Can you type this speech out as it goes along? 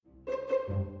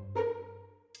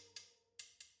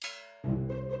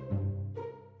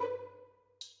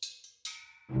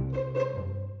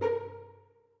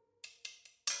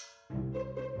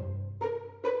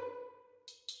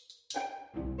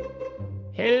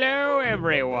Hello,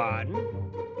 everyone.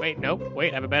 Wait, nope.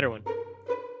 Wait, I have a better one.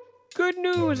 Good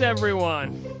news,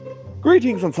 everyone.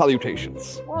 Greetings and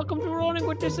salutations. Welcome to Rolling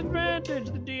with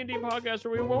Disadvantage, the D&D podcast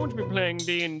where we won't be playing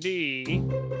D&D.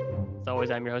 As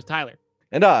always, I'm your host, Tyler.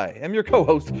 And I am your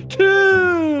co-host, Two.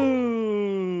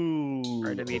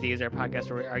 RWD is our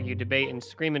podcast where we argue, debate, and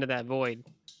scream into that void.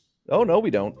 Oh, no, we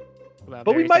don't. About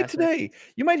But we various might aspects- today.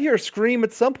 You might hear a scream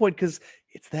at some point because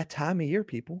it's that time of year,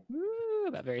 people.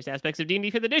 About various aspects of D&D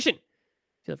 5th edition.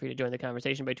 Feel free to join the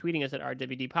conversation by tweeting us at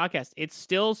RWD Podcast. It's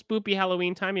still spoopy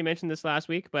Halloween time. You mentioned this last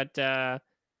week, but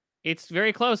it's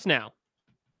very close now.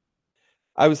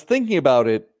 I was thinking about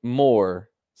it more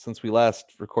since we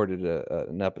last recorded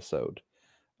an episode.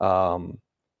 I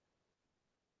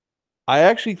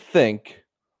actually think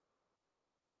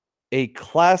a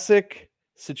classic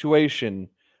situation,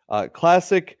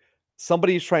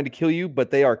 somebody's trying to kill you, but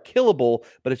they are killable,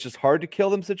 but it's just hard to kill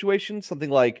them situation.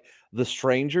 Something like The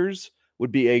Strangers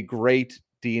would be a great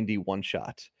D&D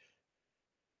one-shot.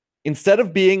 Instead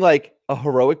of being like a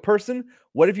heroic person,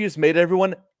 what if you just made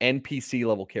everyone NPC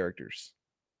level characters?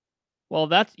 Well,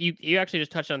 that's you actually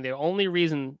just touched on the only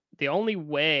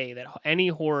way that any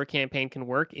horror campaign can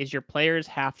work is your players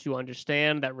have to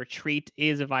understand that retreat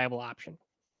is a viable option.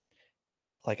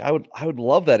 Like I would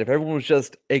love that if everyone was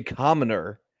just a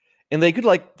commoner and they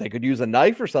could use a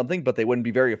knife or something, but they wouldn't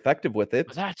be very effective with it.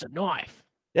 But that's a knife.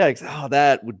 Yeah,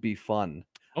 that would be fun.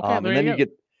 Okay, And then you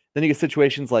get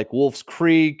situations like Wolf's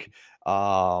Creek,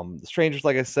 The Strangers,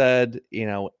 like I said,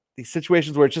 these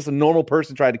situations where it's just a normal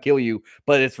person trying to kill you,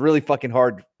 but it's really fucking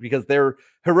hard because they're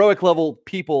heroic level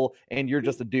people and you're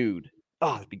just a dude.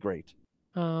 Oh, that'd be great.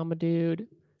 I'm a dude.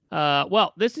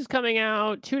 Well, this is coming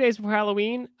out 2 days before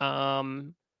Halloween.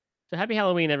 So happy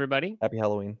Halloween, everybody. Happy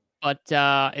Halloween. But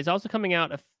it's also coming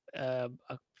out a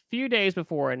few days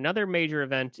before another major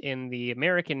event in the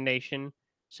American nation.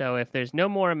 So if there's no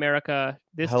more America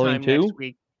this Halloween time 2? next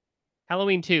week,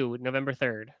 Halloween 2, November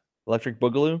 3rd. Electric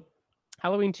Boogaloo?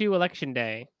 Halloween 2, Election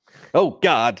Day. Oh,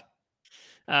 God.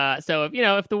 So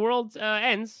if the world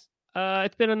ends,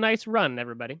 it's been a nice run,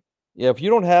 everybody. Yeah, if we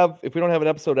don't have an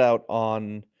episode out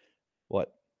on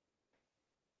what?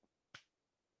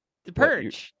 The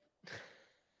Purge.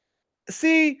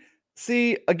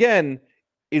 See, again,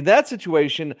 in that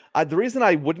situation, the reason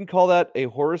I wouldn't call that a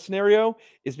horror scenario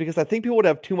is because I think people would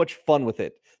have too much fun with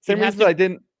it. Same reason that I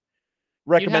didn't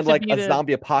recommend like a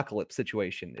zombie apocalypse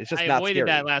situation. It's just I not avoided scary.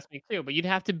 that last week too, but you'd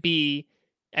have to be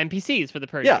NPCs for the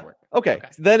Purge. Yeah. Work. Okay.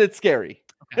 Then it's scary.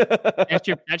 Okay.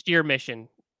 That's your mission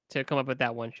to come up with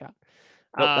that one shot.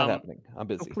 Nope, not happening. I'm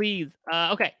busy. Please.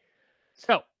 Okay.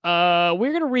 So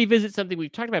we're gonna revisit something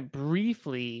we've talked about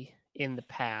briefly in the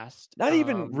past. Not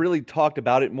even really talked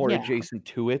about it, more yeah. adjacent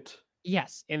to it.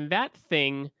 Yes, and that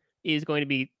thing is going to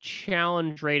be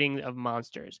challenge rating of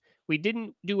monsters. We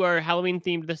didn't do our Halloween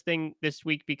themed this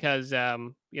week because I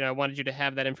wanted you to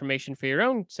have that information for your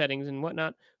own settings and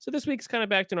whatnot. So this week's kind of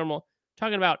back to normal,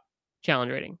 talking about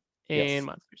challenge rating and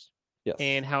monsters. Yes.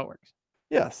 And how it works.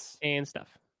 Yes. And stuff.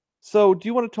 So, do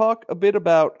you want to talk a bit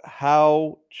about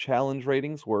how challenge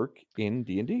ratings work in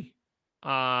D&D?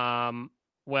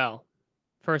 Well,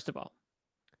 first of all,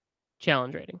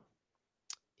 challenge rating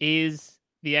is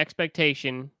the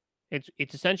expectation.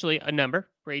 It's essentially a number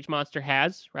for each monster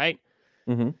has, right?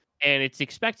 Mm-hmm. And it's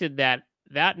expected that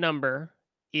number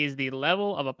is the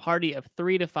level of a party of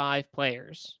 3 to 5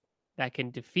 players that can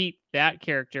defeat that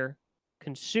character,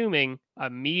 consuming a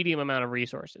medium amount of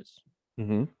resources.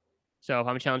 Mm-hmm. So if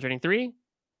I'm challenge rating 3,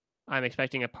 I'm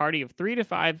expecting a party of 3 to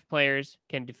 5 players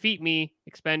can defeat me,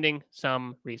 expending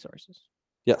some resources.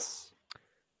 Yes.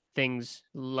 Things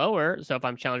lower. So if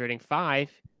I'm challenge rating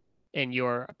 5 and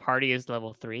your party is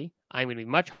level 3, I'm going to be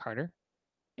much harder.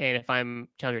 And if I'm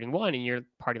challenge rating 1 and your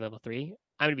party level 3,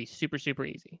 I'm going to be super, super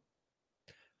easy.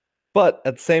 But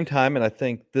at the same time, and I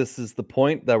think this is the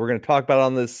point that we're going to talk about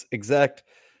on this exact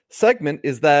segment,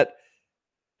 is that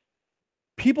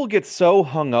people get so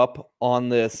hung up on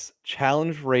this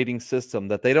challenge rating system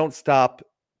that they don't stop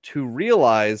to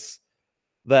realize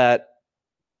that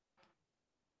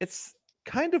it's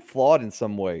kind of flawed in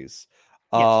some ways.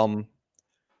 Yes.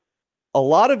 A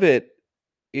lot of it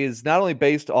is not only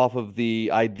based off of the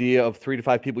idea of 3 to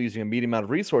 5 people using a medium amount of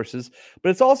resources, but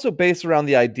it's also based around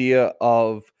the idea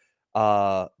of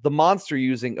the monster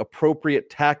using appropriate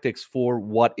tactics for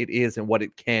what it is and what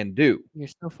it can do. You're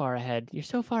so far ahead. You're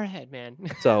so far ahead, man.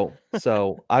 So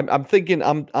I'm thinking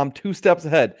I'm 2 steps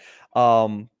ahead.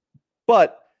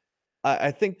 But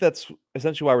I think that's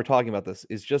essentially why we're talking about this,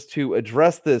 is just to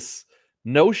address this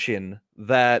notion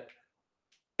that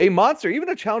a monster, even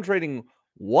a challenge rating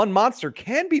 1 monster,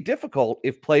 can be difficult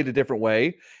if played a different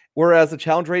way. Whereas a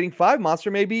challenge rating 5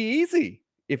 monster may be easy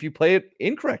if you play it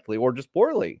incorrectly or just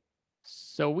poorly.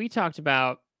 So we talked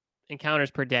about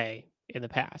encounters per day in the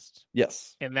past,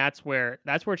 Yes. and that's where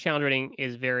challenge rating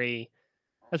is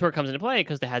that's where it comes into play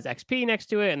because it has XP next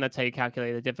to it, and that's how you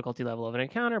calculate the difficulty level of an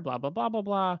encounter. Blah blah blah blah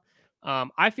blah.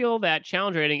 I feel that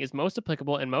challenge rating is most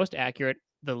applicable and most accurate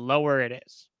the lower it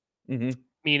is.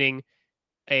 Meaning,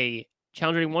 a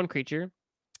challenge rating 1 creature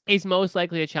is most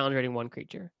likely a challenge rating 1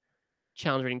 creature.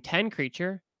 Challenge rating 10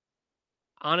 creature,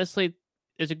 honestly,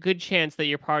 there's a good chance that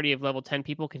your party of level 10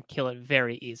 people can kill it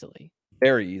very easily.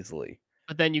 Very easily.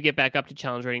 But then you get back up to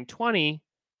challenge rating 20,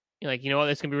 you're like, you know what,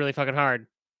 this is going to be really fucking hard.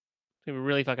 It's going to be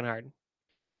really fucking hard.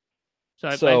 So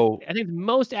I think the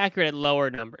most accurate at lower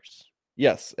numbers.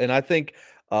 Yes, and I think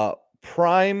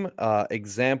prime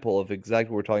example of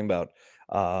exactly what we're talking about.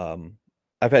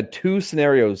 I've had 2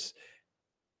 scenarios.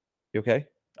 You okay?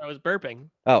 I was burping.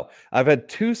 Oh, I've had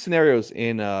 2 scenarios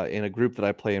in a group that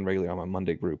I play in regularly on my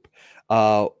Monday group,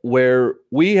 where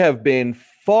we have been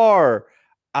far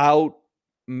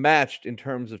outmatched in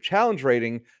terms of challenge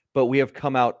rating, but we have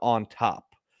come out on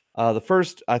top. The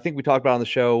first I think we talked about on the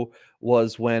show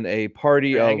was when a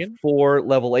party of 4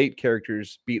 level 8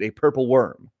 characters beat a purple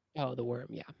worm. Oh, the worm,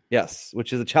 yeah. Yes,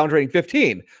 which is a challenge rating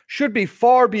 15. Should be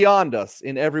far beyond us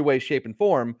in every way, shape, and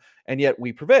form, and yet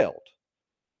we prevailed.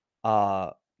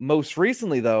 Most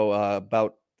recently, though,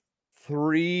 about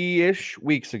 3-ish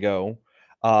weeks ago,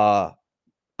 I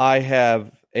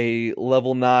have a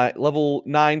level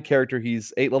 9 character.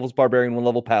 He's 8 levels barbarian, 1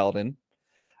 level paladin.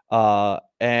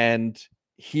 And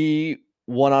he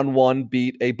one-on-one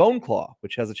beat a Bone Claw,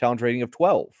 which has a challenge rating of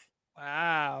 12.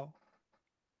 Wow.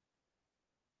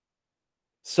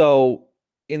 So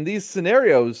in these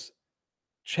scenarios,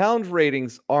 challenge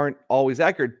ratings aren't always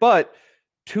accurate, but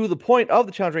to the point of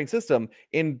the challenge rating system,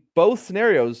 in both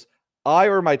scenarios, I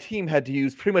or my team had to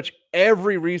use pretty much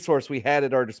every resource we had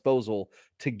at our disposal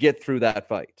to get through that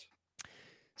fight.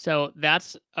 So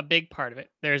that's a big part of it.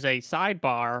 There's a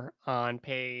sidebar on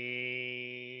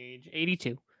page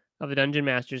 82 of the Dungeon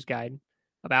Master's Guide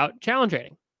about challenge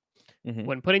rating.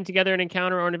 When putting together an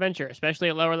encounter or an adventure, especially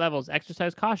at lower levels,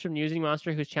 exercise caution using a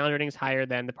monster whose challenge rating is higher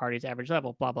than the party's average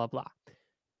level, blah, blah, blah.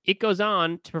 It goes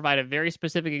on to provide a very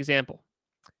specific example.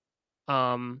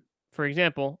 For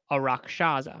example, a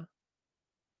Rakshasa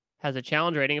has a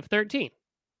challenge rating of 13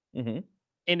 and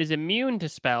is immune to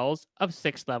spells of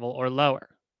 6th level or lower.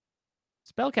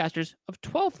 Spellcasters of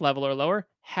 12th level or lower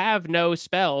have no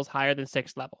spells higher than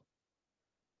 6th level.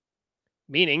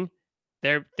 Meaning,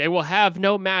 they will have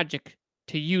no magic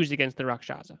to use against the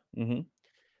Rakshasa.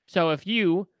 So if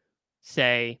you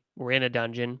say we're in a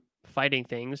dungeon fighting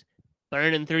things,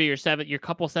 burning through your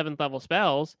couple 7th level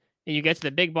spells, and you get to the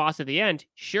big boss at the end,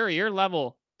 sure, you're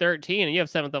level 13 and you have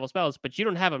 7th level spells, but you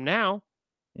don't have them now,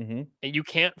 and you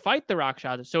can't fight the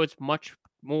Rakshasa, so it's much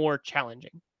more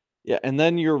challenging. Yeah, and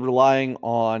then you're relying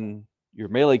on your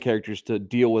melee characters to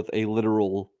deal with a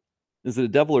literal... Is it a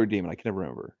devil or a demon? I can never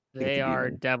remember. They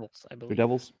are devils, I believe. They're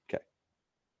devils? Okay.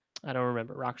 I don't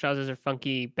remember. Rakshasas are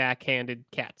funky, backhanded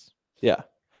cats. Yeah.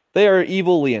 They are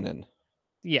evil Leonin.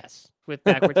 Yes, with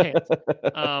backwards hands.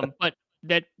 But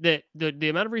that the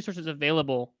amount of resources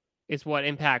available is what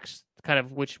impacts kind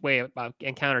of which way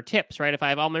encounter tips, right? If I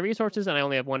have all my resources and I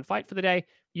only have 1 fight for the day,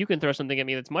 you can throw something at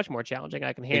me that's much more challenging.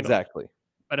 I can handle exactly.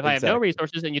 But if I have no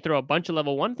resources and you throw a bunch of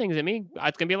level 1 things at me,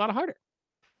 it's going to be a lot harder.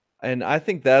 And I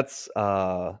think that's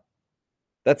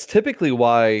typically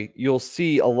why you'll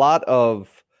see a lot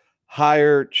of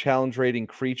higher challenge rating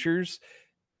creatures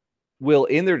will,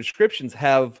 in their descriptions,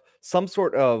 have some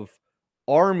sort of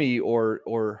army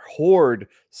or horde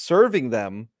serving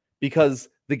them, because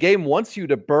the game wants you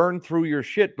to burn through your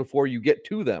shit before you get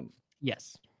to them.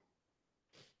 Yes.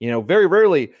 Very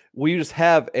rarely will you just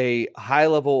have a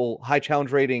high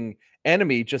challenge rating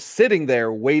enemy just sitting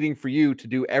there waiting for you to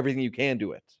do everything you can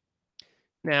to it.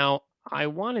 Now, I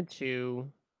wanted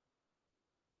to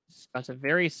discuss a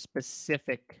very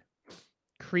specific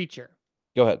creature.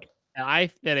 Go ahead.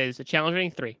 That is a challenge rating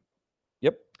 3.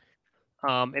 Yep.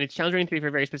 And it's challenge rating 3 for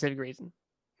a very specific reason.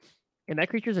 And that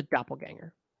creature is a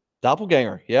doppelganger.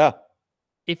 Doppelganger, yeah.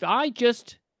 If I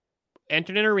just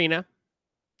entered an arena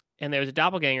and there was a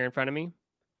doppelganger in front of me,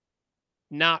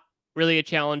 not really a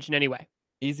challenge in any way.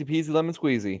 Easy peasy lemon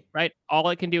squeezy. Right? All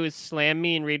it can do is slam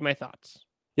me and read my thoughts.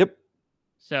 Yep.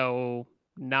 So,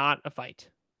 not a fight.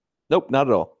 Nope, not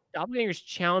at all. Doppelganger's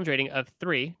challenge rating of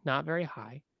 3, not very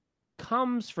high,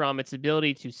 comes from its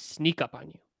ability to sneak up on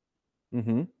you.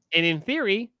 And in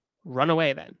theory, run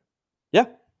away then. Yeah.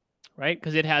 Right?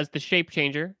 Because it has the shape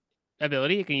changer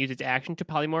ability. It can use its action to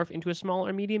polymorph into a small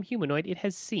or medium humanoid it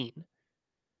has seen.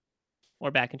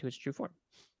 or back into its true form.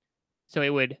 So it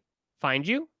would find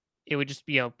you. It would just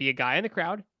be a guy in the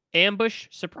crowd, ambush,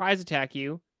 surprise attack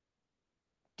you,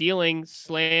 dealing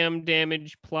slam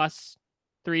damage plus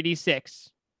 3d6.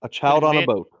 A child on a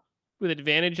boat. With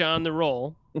advantage on the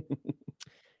roll.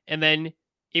 And then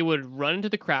it would run into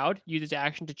the crowd, use its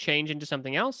action to change into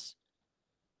something else,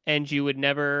 and you would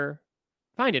never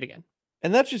find it again.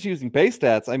 And that's just using base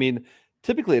stats. I mean,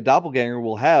 typically a doppelganger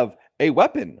will have a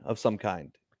weapon of some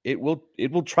kind. It will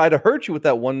try to hurt you with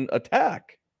that one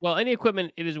attack. Well, any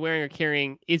equipment it is wearing or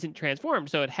carrying isn't transformed,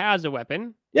 so it has a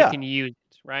weapon. Yeah. It can use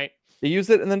it, right? It uses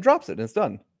it and then drops it, and it's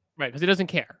done. Right, because it doesn't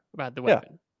care about the weapon.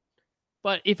 Yeah.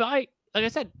 But like I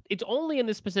said, it's only in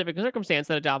this specific circumstance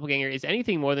that a doppelganger is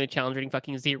anything more than a challenge rating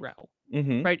fucking 0.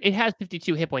 Mm-hmm. Right? It has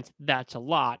 52 hit points. That's a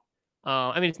lot.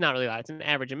 I mean, it's not really a lot. It's an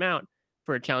average amount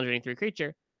for a challenge rating 3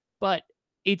 creature, but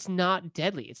it's not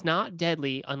deadly. It's not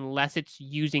deadly unless it's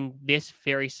using this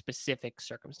very specific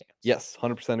circumstance. Yes,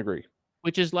 100% agree.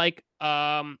 Which is like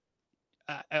a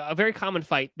very common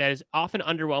fight that is often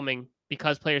underwhelming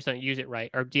because players don't use it right,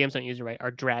 or DMs don't use it right,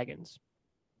 are dragons.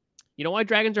 You know why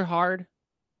dragons are hard?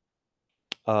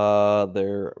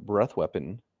 Their breath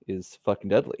weapon is fucking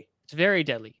deadly. It's very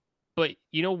deadly. But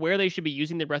you know where they should be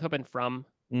using their breath weapon from?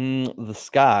 The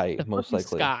sky, most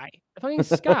likely. The fucking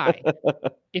sky.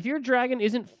 If your dragon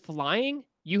isn't flying,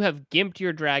 you have gimped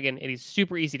your dragon. It is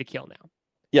super easy to kill now.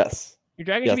 Yes. Your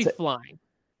dragon should be flying.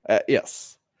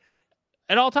 Yes.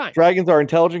 At all times. Dragons are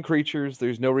intelligent creatures.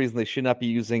 There's no reason they should not be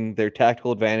using their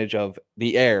tactical advantage of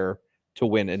the air to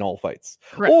win in all fights.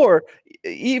 Correct. Or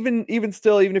even if you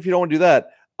don't want to do that,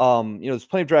 there's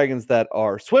plenty of dragons that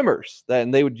are swimmers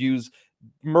and they would use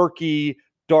murky,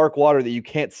 dark water that you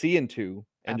can't see into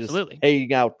and Absolutely. just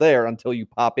hang out there until you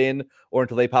pop in or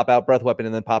until they pop out breath weapon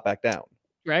and then pop back down.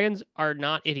 Dragons are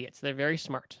not idiots. They're very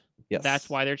smart. Yes. That's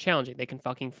why they're challenging. They can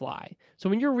fucking fly. So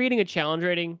when you're reading a challenge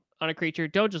rating on a creature,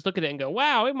 don't just look at it and go,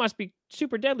 wow, it must be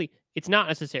super deadly. It's not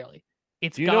necessarily.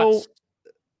 It's got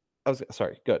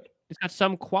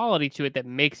some quality to it that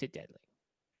makes it deadly.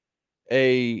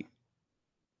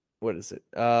 What is it?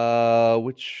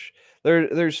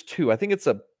 There's 2. I think it's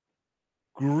a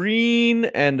green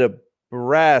and a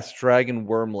brass dragon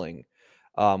wormling.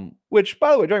 Which,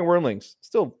 by the way, dragon wormlings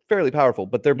still fairly powerful,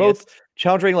 but they're both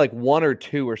challenge rating like 1 or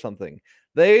 2 or something.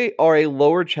 They are a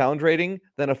lower challenge rating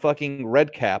than a fucking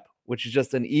red cap, which is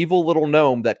just an evil little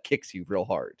gnome that kicks you real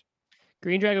hard.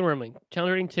 Green dragon wormling,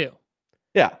 challenge rating 2.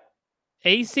 Yeah.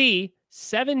 AC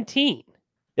 17.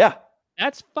 Yeah.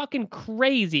 That's fucking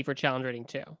crazy for challenge rating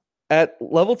 2. At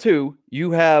level 2,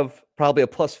 you have probably a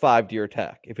 +5 to your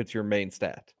attack if it's your main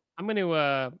stat. I'm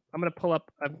gonna pull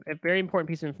up a very important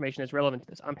piece of information that's relevant to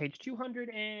this on page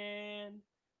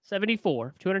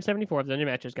 274 of the Dungeon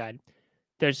Master's Guide.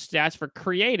 There's stats for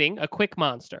creating a quick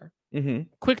monster. Mm-hmm.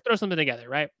 Quick throw something together,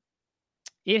 right?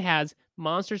 It has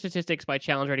monster statistics by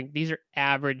challenge rating. These are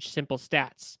average, simple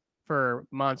stats for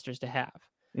monsters to have.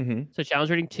 Mm-hmm. So challenge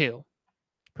rating 2,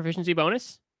 proficiency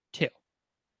bonus 2,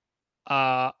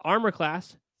 armor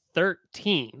class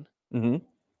 13, mm-hmm.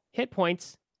 hit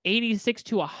points 86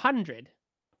 to 100.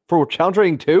 For challenge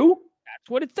rating 2? That's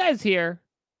what it says here.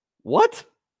 What?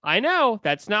 I know,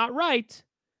 that's not right.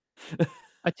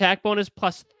 Attack bonus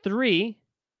 +3.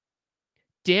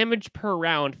 Damage per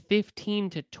round 15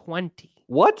 to 20.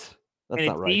 What? That's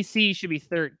not right. AC should be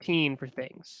 13 for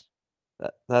things.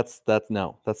 That's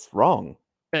wrong.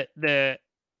 The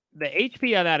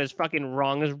HP on that is fucking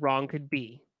wrong as wrong could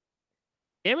be.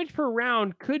 Damage per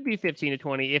round could be 15 to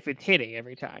 20 if it's hitting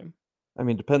every time. I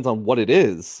mean, depends on what it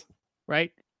is.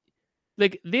 Right?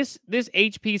 Like this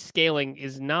HP scaling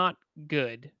is not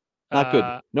good. Not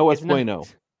good. No es bueno.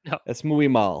 No. Es muy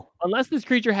mal. Unless this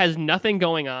creature has nothing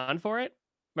going on for it,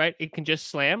 right? It can just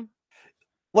slam.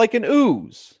 Like an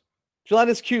ooze.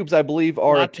 Gelatinous cubes, I believe,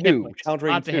 are a 2. Challenge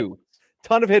rating 2.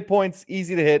 Ton of hit points,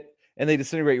 easy to hit, and they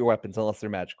disintegrate your weapons unless they're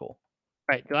magical.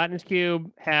 Right. Gelatinous cube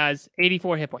has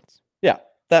 84 hit points. Yeah,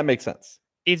 that makes sense.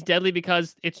 It's deadly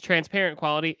because it's transparent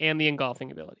quality and the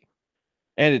engulfing ability.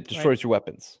 And it destroys your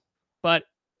weapons. But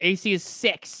AC is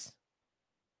 6.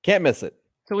 Can't miss it.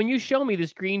 So when you show me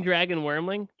this green dragon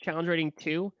wormling, challenge rating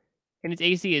 2, and its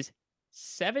AC is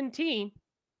 17.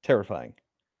 Terrifying.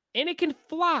 And it can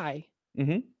fly.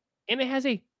 Mm-hmm. And it has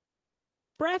a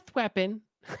breath weapon.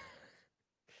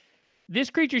 This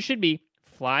creature should be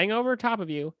flying over top of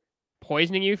you,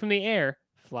 poisoning you from the air,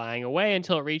 flying away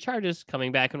until it recharges,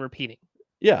 coming back and repeating.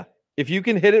 Yeah. If you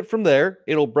can hit it from there,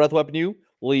 it'll breath weapon you,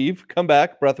 leave, come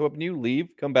back, breath weapon you,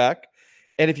 leave, come back.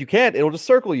 And if you can't, it'll just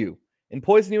circle you and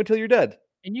poison you until you're dead.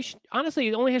 And honestly,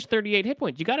 it only has 38 hit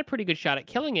points. You got a pretty good shot at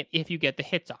killing it if you get the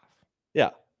hits off. Yeah.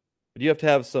 But you have to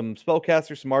have some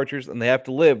spellcasters, some archers, and they have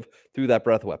to live through that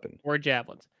breath weapon. Or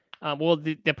javelins. Well,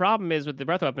 the problem is with the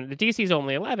breath weapon, the DC is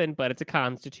only 11, but it's a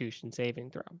Constitution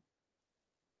saving throw.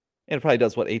 And it probably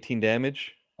does, what, 18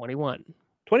 damage? 21.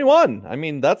 21. I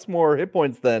mean, that's more hit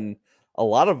points than a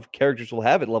lot of characters will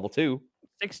have at level 2.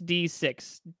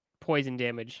 6d6 poison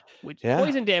damage. Which Yeah.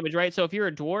 poison damage, right? So if you're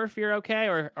a dwarf, you're okay,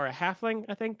 or a halfling,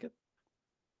 I think.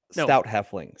 No. Stout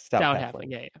halfling. Stout halfling.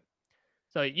 Yeah.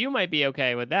 So you might be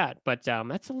okay with that, but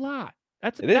that's a lot.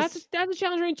 That's a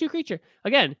challenge rating 2 creature.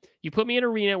 Again, you put me in an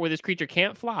arena where this creature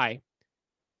can't fly.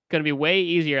 Going to be way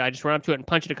easier. I just run up to it and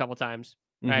punch it a couple times,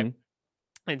 right? And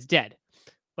it's dead.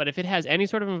 But if it has any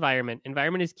sort of environment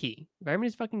is key. Environment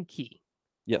is fucking key.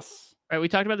 Yes. Right, we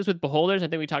talked about this with Beholders. I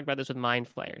think we talked about this with Mind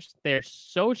Flayers. They're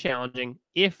so challenging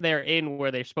if they're in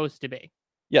where they're supposed to be.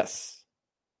 Yes.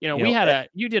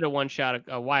 You did a one shot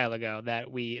a while ago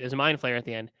there's a Mind Flayer at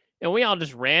the end, and we all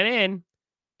just ran in,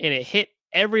 and it hit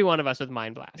every one of us with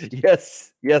Mind Blast.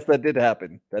 Yes, that did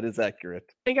happen. That is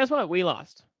accurate. And guess what? We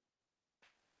lost.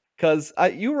 Because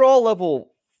you were all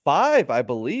level 5, I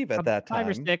believe, at that time.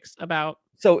 5 or 6, about.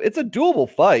 So it's a doable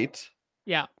fight.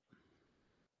 Yeah.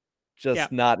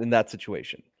 Just not in that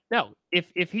situation. No,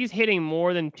 if he's hitting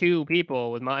more than 2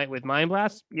 people with Mind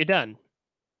Blast, you're done.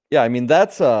 Yeah, I mean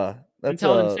that's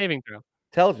intelligence saving throw.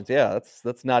 Intelligence, yeah,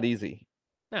 that's not easy.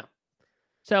 No.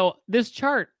 So this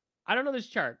chart, I don't know this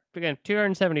chart. Again,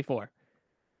 274.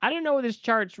 I don't know what this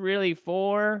chart's really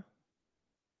for.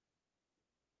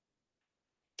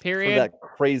 Period. For that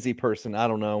crazy person, I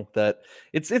don't know. That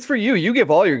it's for you. You give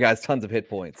all your guys tons of hit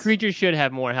points. Creatures should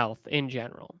have more health in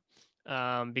general.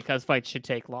 Because fights should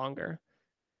take longer.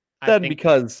 Then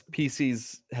because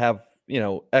PCs have,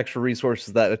 extra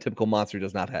resources that a typical monster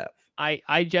does not have.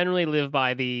 I generally live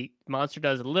by the monster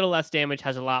does a little less damage,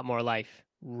 has a lot more life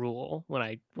rule when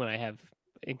I have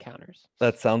encounters.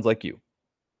 That sounds like you.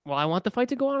 Well, I want the fight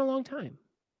to go on a long time.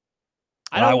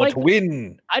 I want to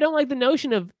win. I don't like the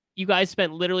notion of you guys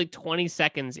spent literally 20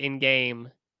 seconds in game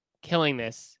killing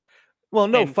this. Well,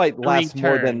 no fight lasts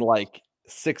more than like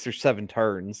 6 or 7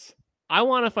 turns. I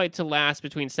want a fight to last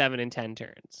between 7 and 10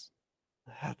 turns.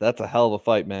 That's a hell of a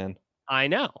fight, man. I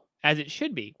know, as it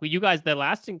should be. You guys, the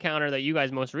last encounter that you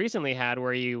guys most recently had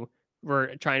where you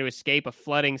were trying to escape a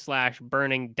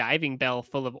flooding/burning diving bell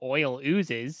full of oil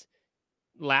oozes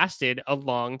lasted a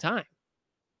long time.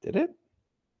 Did it?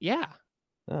 Yeah.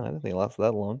 Oh, I didn't think it lasted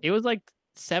that long. It was like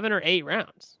 7 or 8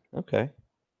 rounds. Okay.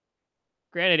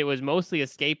 Granted, it was mostly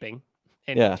escaping.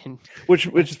 Which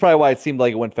is probably why it seemed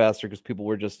like it went faster, because people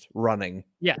were just running.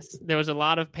 Yes, there was a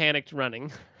lot of panicked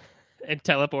running and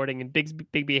teleporting and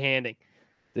big B handing.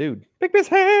 Dude, big B's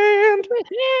hand.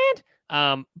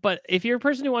 But if you're a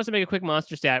person who wants to make a quick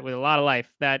monster stat with a lot of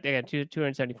life, that again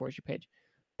 274 is your page.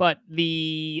 But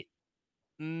the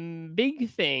big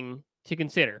thing to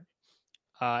consider,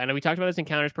 and we talked about this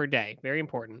encounters per day, very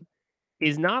important,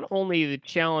 is not only the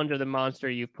challenge of the monster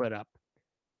you've put up,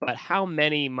 but how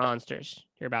many monsters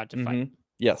you're about to fight.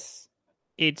 Yes.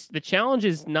 It's the challenge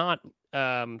is not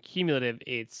cumulative,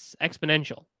 it's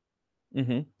exponential.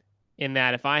 In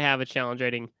that if I have a challenge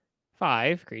rating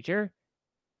 5 creature,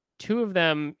 2 of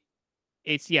them,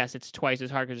 it's twice as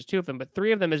hard because there's 2 of them, but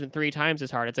 3 of them isn't 3 times as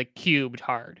hard. It's like cubed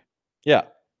hard. Yeah.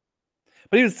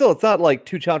 But even still, it's not like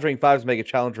 2 challenge rating 5s make a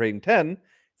challenge rating 10.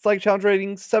 It's like challenge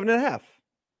rating 7.5.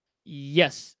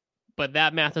 Yes. But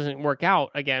that math doesn't work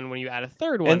out again when you add a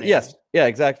third one. And yes, yeah,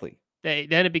 exactly.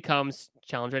 Then it becomes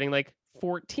challenge rating like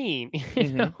 14,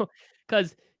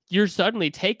 because you're suddenly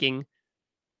taking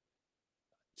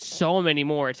so many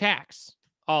more attacks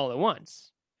all at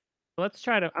once. Let's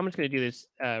try to. I'm just going to do this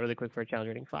really quick for a challenge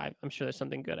rating 5. I'm sure there's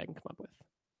something good I can come up with,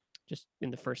 just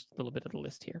in the first little bit of the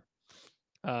list here.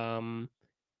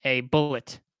 A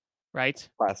bullet, right?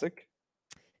 Classic.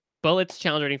 Bullets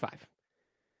challenge rating 5.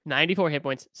 94 hit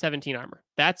points, 17 armor.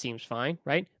 That seems fine,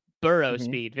 right? Burrow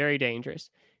speed, very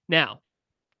dangerous. Now,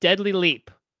 Deadly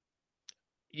Leap.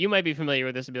 You might be familiar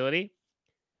with this ability.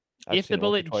 If the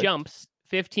bullet jumps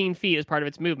 15 feet as part of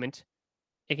its movement,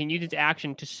 it can use its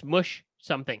action to smush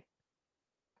something.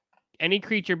 Any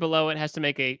creature below it has to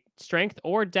make a strength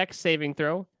or dex saving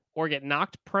throw or get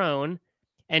knocked prone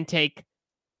and take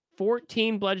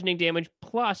 14 bludgeoning damage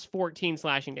plus 14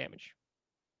 slashing damage.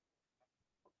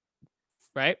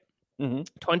 Right?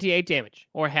 28 damage,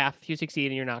 or half if you succeed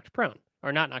and you're knocked prone,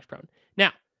 or not knocked prone.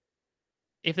 Now,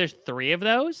 if there's 3 of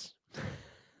those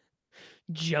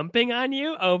jumping on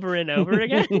you over and over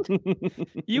again,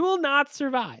 you will not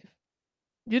survive.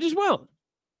 You just won't.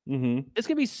 It's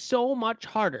going to be so much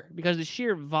harder because the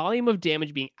sheer volume of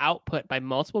damage being output by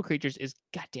multiple creatures is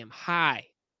goddamn high.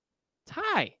 It's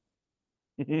high.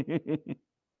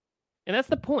 And that's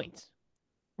the point,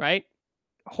 right?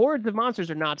 Hordes of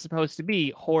monsters are not supposed to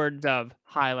be hordes of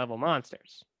high-level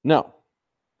monsters. No.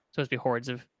 It's supposed to be hordes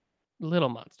of little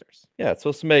monsters. Yeah, it's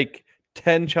supposed to make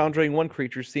 10 challenge rating 1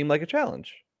 creatures seem like a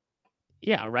challenge.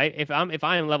 Yeah, right? If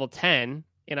I am level 10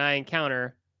 and I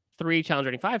encounter 3 challenge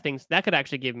rating 5 things, that could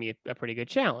actually give me a pretty good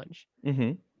challenge. Mm-hmm.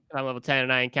 If I'm level 10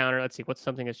 and I encounter, let's see, what's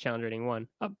something that's challenge rating 1?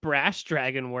 A Brash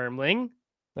Dragon Wormling.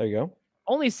 There you go.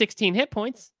 Only 16 hit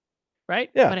points, right?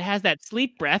 Yeah. But it has that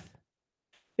sleep breath.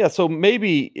 Yeah, so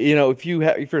maybe, if you're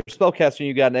a spellcaster and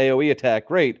you got an AoE attack,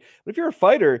 great. But if you're a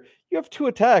fighter, you have 2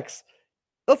 attacks.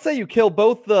 Let's say you kill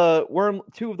both 2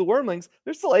 of the wormlings.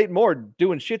 There's still 8 more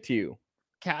doing shit to you.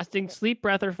 Casting sleep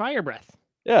breath or fire breath.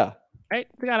 Yeah. Right?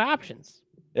 We got options.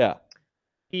 Yeah.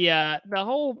 The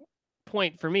whole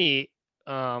point for me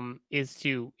is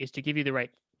to give you the right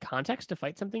context to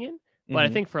fight something in. But I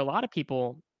think for a lot of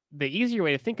people, the easier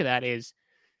way to think of that is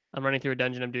I'm running through a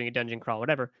dungeon, I'm doing a dungeon crawl,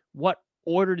 whatever. What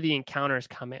order do the encounters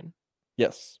come in?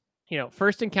 Yes.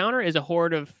 First encounter is a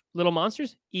horde of little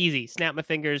monsters. Easy. Snap my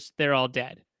fingers, they're all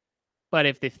dead. But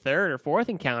if the third or fourth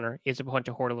encounter is a bunch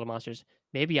of horde of little monsters,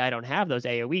 maybe I don't have those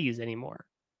AoEs anymore,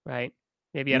 right?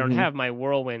 Maybe I don't have my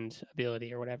whirlwind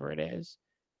ability or whatever it is.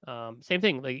 Same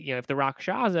thing, like if the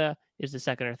Rakshasa is the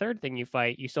second or third thing you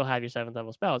fight, you still have your 7th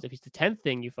level spells. If it's the 10th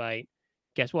thing you fight,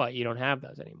 guess what? You don't have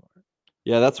those anymore.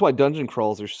 Yeah, that's why dungeon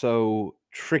crawls are so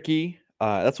tricky.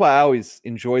 That's why I always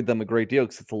enjoyed them a great deal,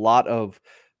 because it's a lot of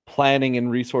planning and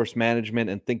resource management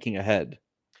and thinking ahead.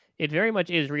 It very much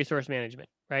is resource management,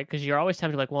 right? Because you're always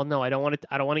tempted, like, well, no, I don't want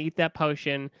to eat that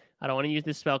potion. I don't want to use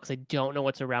this spell because I don't know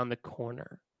what's around the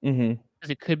corner. Because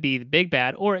it could be the big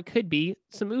bad, or it could be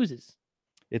some oozes.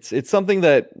 It's something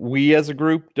that we as a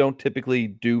group don't typically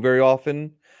do very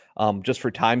often, just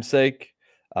for time's sake,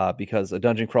 because a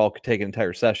dungeon crawl could take an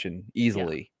entire session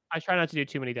easily. Yeah. I try not to do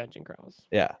too many dungeon crawls.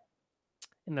 Yeah.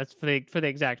 And that's for the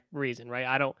exact reason,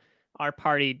 right? Our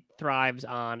party thrives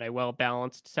on a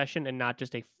well-balanced session and not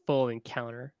just a full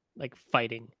encounter, like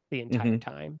fighting the entire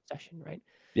time session, right?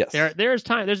 Yes. There's a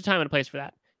time and a place for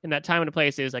that. And that time and a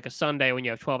place is like a Sunday when you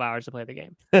have 12 hours to play the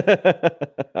game.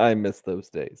 I miss those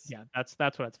days. Yeah, that's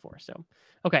what it's for. So,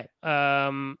 okay.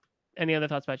 Any other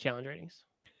thoughts about challenge ratings?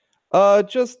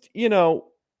 Just,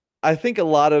 I think a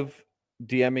lot of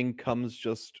DMing comes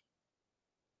just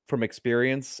from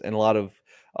experience, and a lot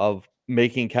of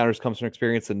making encounters comes from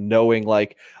experience and knowing,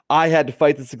 like, I had to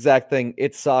fight this exact thing.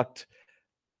 It sucked.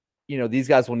 These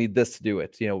guys will need this to do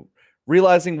it.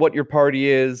 Realizing what your party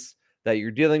is that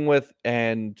you're dealing with,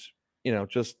 and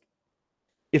just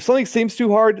if something seems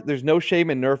too hard, there's no shame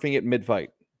in nerfing it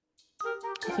mid-fight.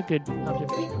 That's a good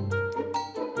observation.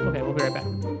 Okay, we'll be right back.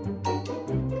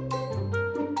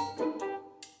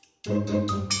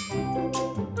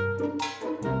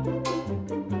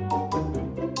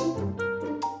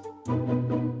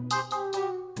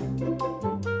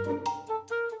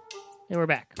 And we're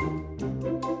back.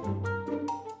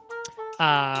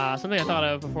 Something I thought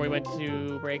of before we went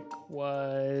to break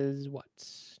was what?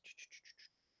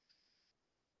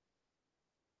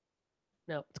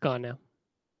 No, it's gone now.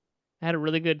 I had a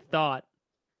really good thought,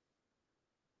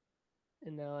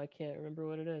 and now I can't remember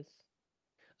what it is.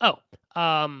 Oh,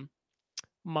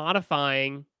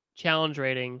 modifying challenge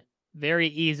rating very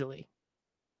easily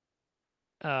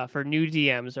for new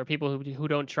DMs or people who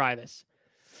don't try this.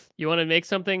 You want to make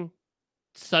something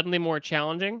suddenly more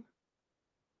challenging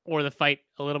or the fight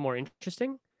a little more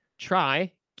interesting,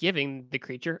 try giving the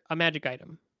creature a magic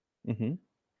item.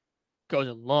 Goes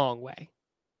a long way.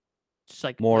 Just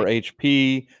like more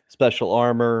HP, special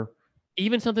armor,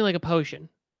 even something like a potion.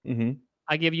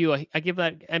 I give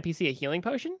that NPC a healing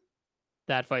potion.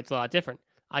 That fight's a lot different.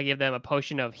 I give them a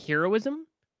potion of heroism.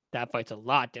 That fight's a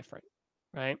lot different,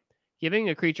 right? Giving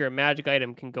a creature a magic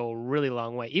item can go a really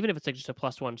long way. Even if it's like just a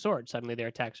 +1 sword, suddenly their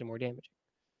attacks are more damaging.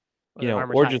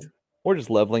 Or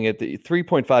just leveling it. The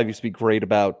 3.5 used to be great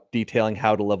about detailing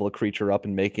how to level a creature up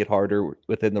and make it harder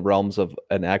within the realms of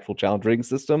an actual challenge rating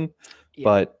system. Yeah.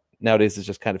 But nowadays it's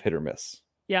just kind of hit or miss.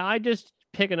 Yeah, I just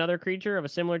pick another creature of a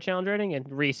similar challenge rating and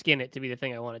reskin it to be the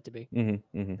thing I want it to be.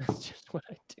 That's just what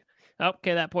I do.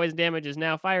 Okay, that poison damage is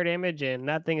now fire damage, and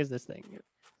that thing is this thing.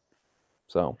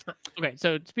 So okay,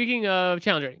 so speaking of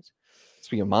challenge ratings.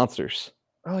 Speaking of monsters.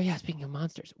 Oh yeah, speaking of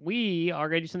monsters. We are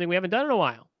going to do something we haven't done in a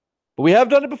while. But we have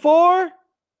done it before,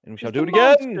 and we shall do it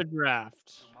again. Monster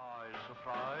draft.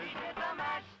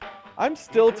 I'm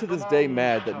still to this day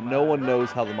mad that no one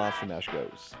knows how the Monster Mash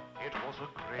goes.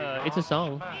 It's a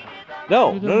song.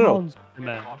 No.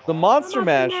 The Monster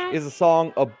Mash is a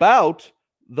song about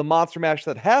the Monster Mash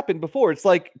that happened before. It's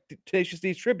like Tenacious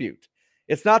D's tribute.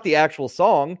 It's not the actual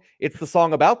song. It's the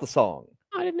song about the song.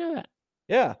 I didn't know that.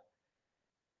 Yeah.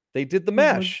 They did the It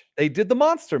was, mash. They did the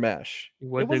monster mash. it It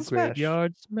was was a a smash.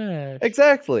 graveyard smash.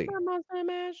 Exactly. Monster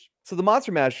mash. So the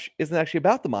monster mash isn't actually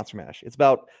about the monster mash. It's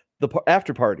about the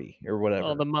after party or whatever.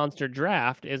 Well, the monster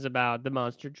draft is about the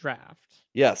monster draft.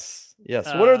 Yes. Yes.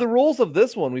 What are the rules of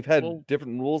this one? We've had well,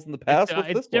 different rules in the past. What's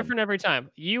It's this different one? every time.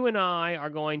 You and I are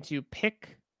going to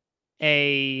pick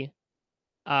a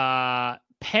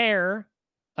pair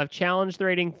of challenge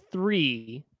rating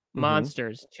 3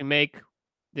 monsters to make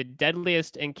the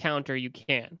deadliest encounter you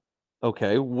can.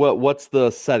 Okay. What's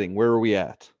the setting? Where are we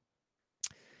at?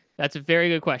 That's a very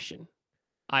good question.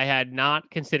 I had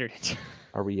not considered it.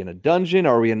 Are we in a dungeon?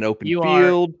 Are we in an open You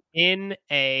field? are in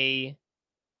a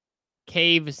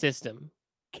cave system.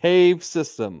 Cave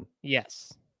system.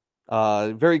 Yes.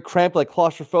 Very cramped, like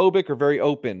claustrophobic, or very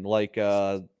open, like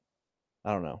I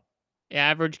don't know.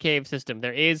 Average cave system.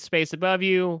 There is space above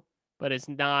you, but it's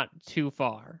not too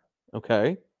far.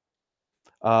 Okay.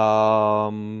 What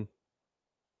are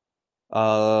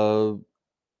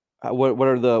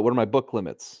my book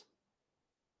limits?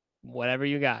 Whatever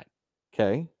you got.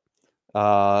 Okay.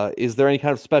 Is there any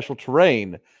kind of special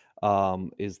terrain?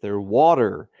 Is there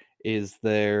water? Is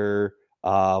there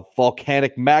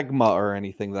volcanic magma or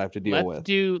anything that I have to deal with?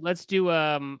 Let's do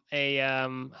a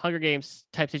Hunger Games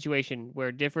type situation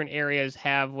where different areas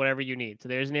have whatever you need. So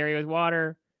there's an area with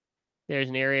water, there's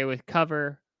an area with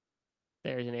cover,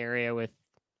 there's an area with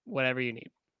whatever you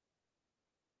need.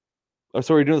 Oh,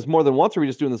 so are we doing this more than once, or are we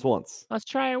just doing this once? Let's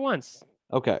try it once.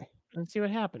 Okay. Let's see what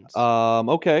happens.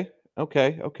 Okay.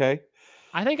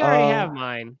 I think I already have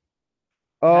mine.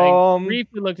 I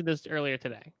briefly looked at this earlier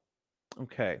today.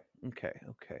 Okay.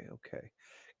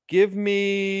 Give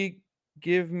me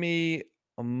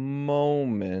a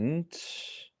moment.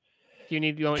 Do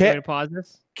you want me to pause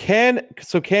this? Can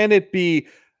it be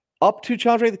up to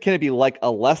challenge rating? Can it be like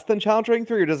a less than challenge rating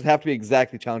 3, or does it have to be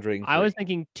exactly challenge rating 3? I was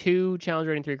thinking 2 challenge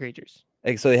rating 3 creatures.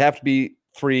 So they have to be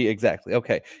 3 exactly.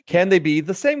 Okay. Can they be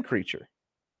the same creature?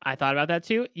 I thought about that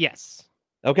too. Yes.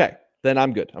 Okay. Then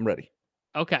I'm good. I'm ready.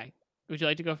 Okay. Would you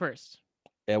like to go first?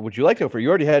 Yeah. Would you like to go first? You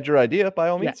already had your idea. By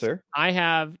all means, sir. I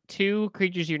have 2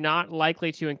 creatures you're not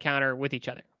likely to encounter with each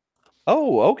other.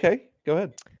 Oh, okay. Go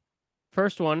ahead.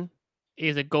 First one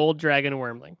is a gold dragon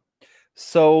wyrmling.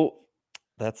 So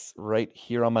that's right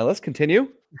here on my list. Continue.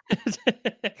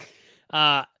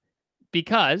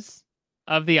 Because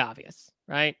of the obvious,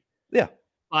 right? Yeah.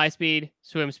 Fly speed,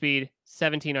 swim speed,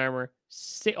 17 armor,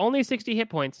 only 60 hit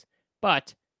points,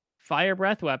 but fire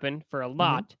breath weapon for a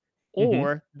lot,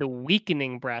 or the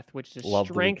weakening breath, which is a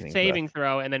strength saving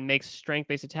throw and then makes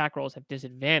strength-based attack rolls have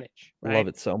disadvantage. Right? Love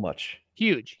it so much.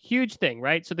 Huge thing,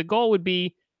 right? So the goal would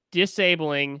be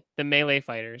disabling the melee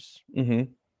fighters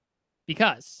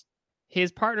because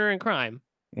his partner in crime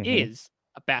is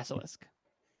a basilisk.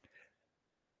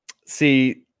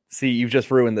 See, you've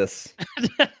just ruined this.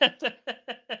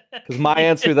 Because my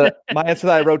answer that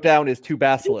I wrote down is 2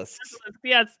 basilisks.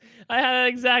 Yes, I had an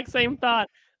exact same thought.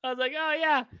 I was like, oh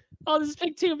yeah, I'll just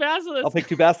pick 2 basilisks. I'll pick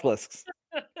 2 basilisks.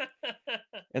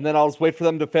 And then I'll just wait for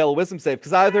them to fail a wisdom save.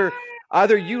 Because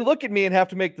either you look at me and have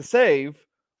to make the save,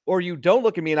 or you don't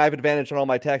look at me and I have advantage on all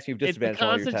my attacks. You've disadvantage on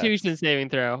all your attacks. Constitution saving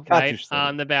throw, right?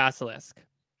 On the basilisk.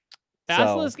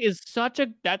 Basilisk is such a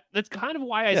that's kind of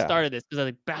why I started this, because I was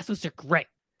like, basilisks are great.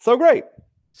 So great.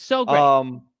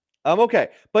 Okay.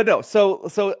 But no,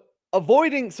 so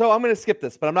avoiding, so I'm gonna skip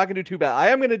this, but I'm not gonna do 2 bad. I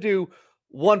am gonna do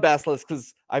 1 basilisk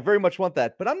because I very much want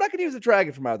that, but I'm not gonna use a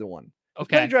dragon from either one.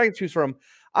 Okay. Many dragons to choose from.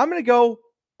 I'm gonna go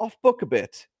off book a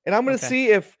bit, and I'm gonna see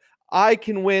if I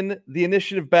can win the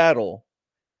initiative battle.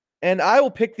 And I will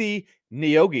pick the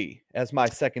Neogi as my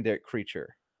secondary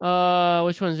creature.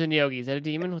 Which one's a Neogi? Is that a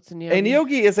demon? What's a Neogi? A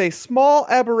Neogi is a small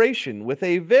aberration with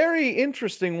a very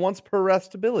interesting once per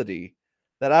rest ability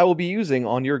that I will be using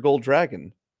on your gold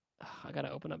dragon. I gotta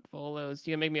open up Volos.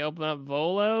 You gonna make me open up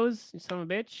Volos, you son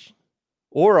of a bitch?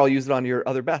 Or I'll use it on your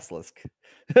other basilisk.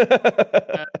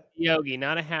 Neogi,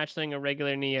 not a hatchling, a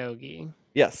regular Neogi.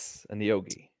 Yes, a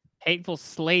Neogi. Hateful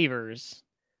Slavers.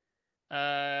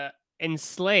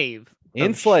 Enslave.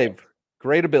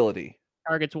 Great ability.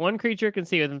 Targets 1 creature can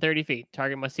see within 30 feet.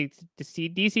 Target must see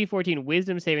DC 14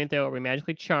 wisdom saving throw or be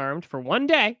magically charmed for 1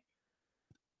 day.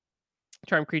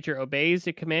 Charmed creature obeys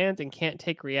the commands and can't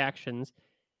take reactions.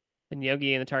 The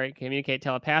Neogi and the target communicate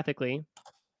telepathically.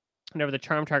 Whenever the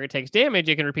charmed target takes damage,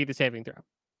 it can repeat the saving throw.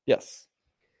 Yes.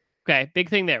 Okay, big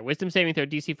thing there. Wisdom saving throw,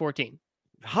 DC 14.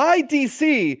 High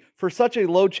DC for such a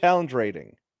low challenge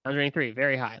rating. Challenge rating 3,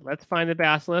 very high. Let's find the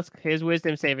basilisk. His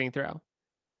wisdom saving throw.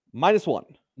 -1.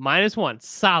 -1.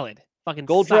 Solid. Fucking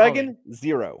gold solid. dragon,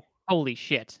 0. Holy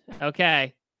shit.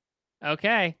 Okay.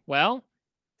 Well,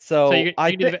 So So you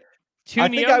can do two I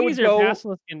think I Neogis would or go.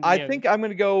 Basilisk and I Neogi? think I'm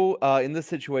going to go in this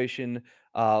situation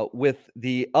with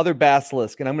the other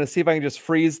basilisk, and I'm going to see if I can just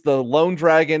freeze the lone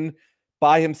dragon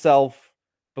by himself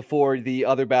before the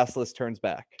other basilisk turns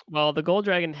back. Well, the Gold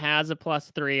Dragon has a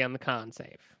 +3 on the con save,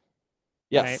 right?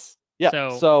 Yes. Yeah.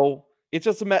 So So it's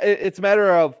just it's a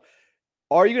matter of,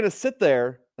 are you going to sit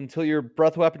there until your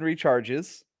breath weapon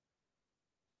recharges,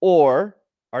 or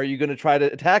are you going to try to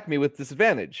attack me with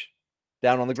disadvantage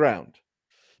down on the ground?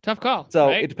 tough call, So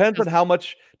right? it depends on how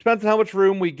much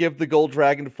room we give the gold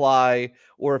dragon to fly,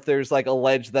 or if there's like a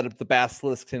ledge that if the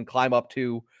basilisk can climb up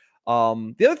to.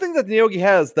 The other thing that Neogi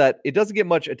has that it doesn't get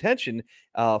much attention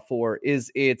for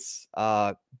is its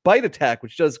bite attack,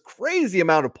 which does crazy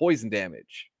amount of poison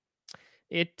damage.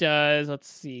 It does. Let's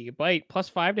see, bite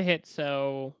 +5 to hit,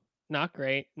 so not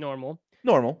great. Normal.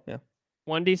 Normal, yeah.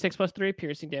 1d6 +3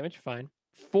 piercing damage, fine.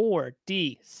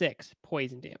 4d6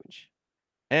 poison damage,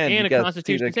 And you and a get to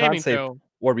see the Constitution con saving save throw.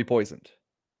 or be poisoned.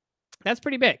 That's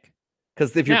pretty big.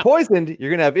 Because if you're Now, poisoned, you're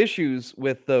gonna have issues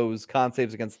with those con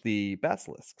saves against the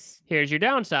basilisks. here's your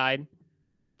downside: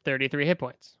 33 hit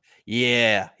points.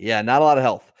 Yeah, not a lot of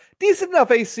health. Decent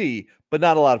enough AC, but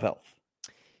not a lot of health.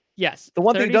 Yes, The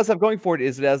one thing 30 it does have going for it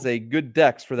is it has a good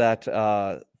dex for that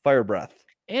fire breath.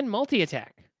 and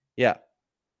multi-attack. Yeah.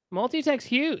 Multi-attack's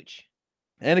huge.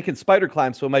 And it can spider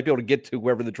climb, so it might be able to get to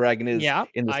wherever the dragon is Yeah,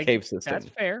 in this cave system. That's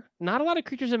fair. Not a lot of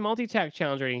creatures in multi-attack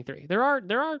challenge rating 3. There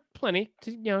are plenty,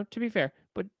 to be fair,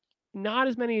 but not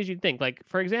as many as you'd think. Like,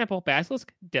 for example,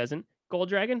 Basilisk doesn't, Gold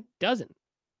Dragon doesn't,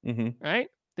 Mm-hmm. right?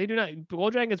 They do not.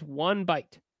 Gold Dragon gets 1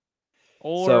 bite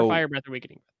or So Fire Breath or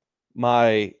Weakening.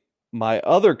 my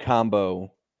other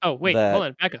combo. Oh, wait, hold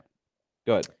on, back up.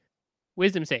 Go ahead.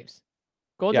 Wisdom saves.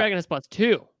 Gold Yeah. Dragon has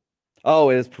 +2.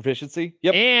 Oh, it is proficiency?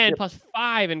 Yep. And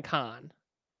 +5 in con.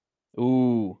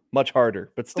 Ooh, much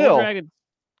harder, but Gold still Dragon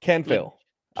can fail.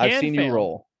 I've seen you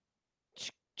roll.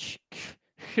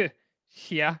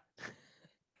 Yeah.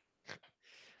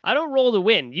 I don't roll to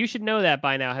win. You should know that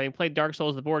by now, having played Dark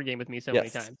Souls, the board game, with me so many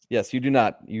times. Yes, you do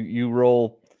not. You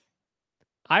roll.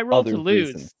 I roll other to lose,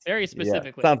 reasons. very Yeah,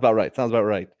 specifically. sounds about right.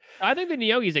 I think the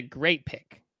Neogi is a great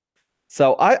pick.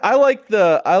 So I like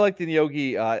the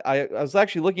Neogi. I was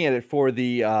actually looking at it for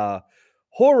the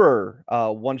horror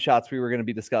one shots we were going to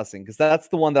be discussing, because that's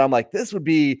the one that I'm like, this would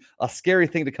be a scary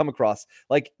thing to come across.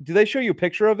 Like, do they show you a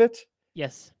picture of it?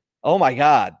 Yes. Oh my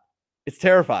god, it's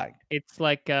terrifying. It's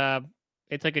like a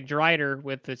Drider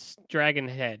with this dragon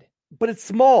head. But it's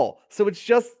small, so it's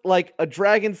just like a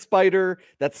dragon spider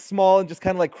that's small and just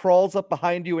kind of like crawls up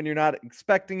behind you when you're not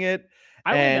expecting it.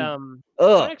 I And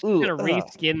would actually kind of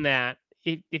reskin that.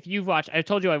 If you've watched, I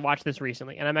told you I watched this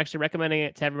recently, and I'm actually recommending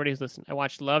it to everybody who's listening. I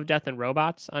watched Love, Death, and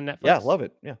Robots on Netflix. Yeah, love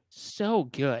it. Yeah, so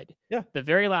good. Yeah, the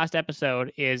very last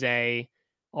episode is a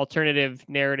alternative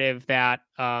narrative that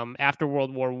after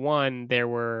World War I, there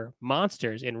were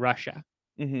monsters in Russia.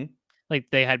 Mm-hmm. Like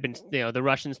they had been, the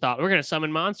Russians thought we're going to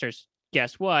summon monsters.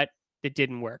 Guess what? It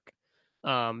didn't work.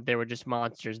 There were just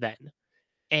monsters then,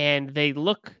 and they're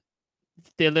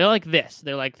like this.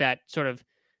 They're like that sort of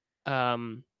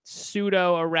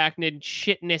pseudo arachnid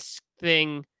shitness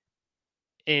thing.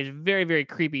 It's very, very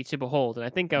creepy to behold, and I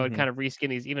think I would kind of reskin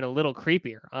these even a little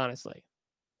creepier, honestly.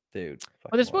 Dude,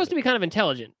 well, they're supposed to be kind of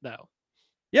intelligent, though.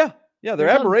 Yeah, they're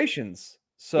aberrations.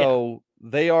 So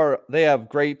they have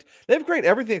great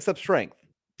everything except strength.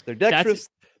 They're dexterous,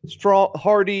 strong,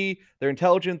 hardy, they're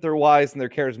intelligent, they're wise, and they're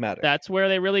charismatic. That's where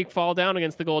they really fall down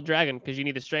against the Gold Dragon, because you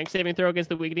need a strength saving throw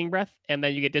against the Weakening Breath, and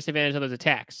then you get disadvantage on those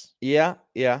attacks. Yeah.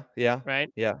 Right?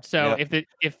 Yeah. So if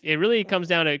it really comes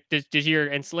down to does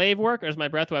your enslave work, or does my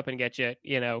breath weapon get you?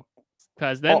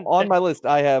 Because then on my list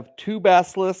I have 2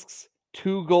 basilisks,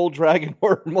 2 gold dragon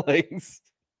wormlings.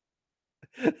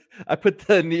 I put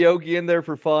the Neogi in there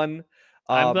for fun.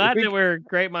 I'm glad that we're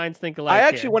great minds think alike. I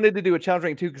actually wanted to do a challenge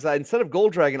rank 2 because instead of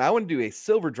gold dragon, I want to do a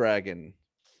silver dragon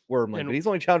wormling, but he's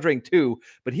only challenge rank 2,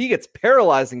 but he gets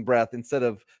paralyzing breath instead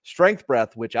of strength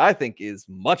breath, which I think is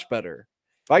much better.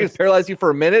 If I can paralyze you for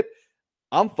a minute,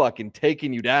 I'm fucking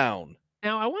taking you down.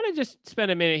 Now, I want to just spend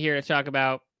a minute here to talk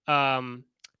about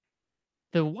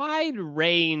the wide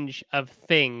range of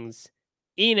things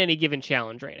in any given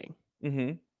challenge rating.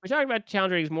 Mm-hmm. We talked about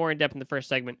challenge ratings more in depth in the first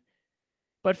segment.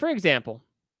 But for example,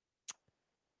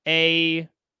 a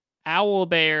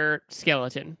owlbear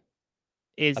skeleton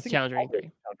is challenge rating 3.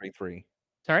 Challenge rating 3.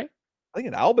 Sorry? I think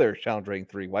an owlbear is challenge rating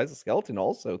 3. Why is a skeleton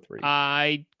also 3?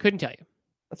 I couldn't tell you.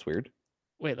 That's weird.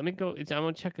 Wait, let me go. I'm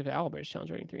going to check if owlbear is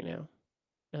challenge rating 3 now.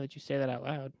 Now that you say that out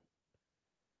loud.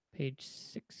 Page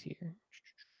 6 here.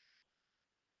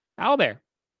 Owlbear.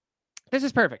 This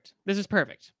is perfect.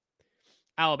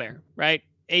 Owlbear, right?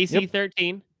 AC Yep.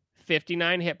 13,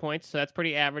 59 hit points, so that's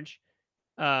pretty average.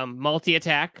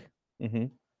 Multi-attack, Mm-hmm.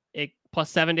 it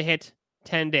 +7 to hit,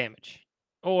 10 damage.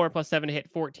 Or +7 to hit,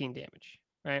 14 damage,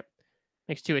 right?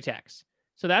 Makes 2 attacks.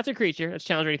 So that's a creature. That's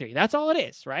challenge rating 3. That's all it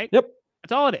is, right? Yep.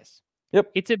 That's all it is.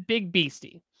 Yep. It's a big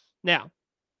beastie. Now,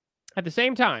 at the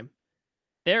same time,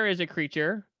 there is a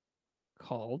creature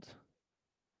called,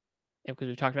 because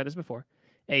we've talked about this before,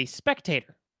 a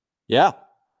spectator, Yeah.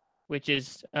 which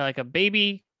is like a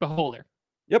baby beholder.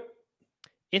 Yep.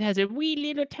 It has a wee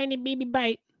little tiny baby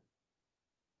bite,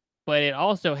 but it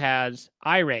also has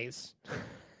eye rays,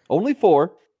 Only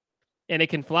 4. and it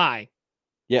can fly.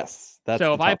 Yes. That's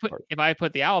So the tough part. if I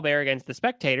put the owlbear against the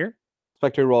spectator,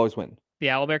 Spectator will always win. the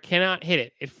owlbear cannot hit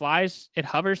it. It flies, it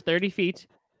hovers 30 feet,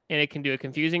 and it can do a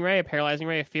confusing ray, a paralyzing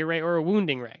ray, a fear ray, or a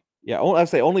wounding ray. Yeah, I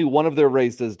say only one of their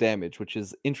rays does damage, which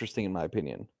is interesting in my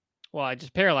opinion. Well, I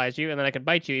just paralyze you, and then I could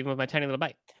bite you even with my tiny little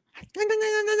bite.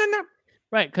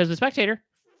 Right, because the spectator,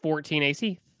 14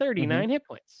 AC, 39 hit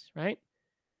points, right?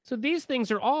 So these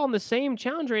things are all in the same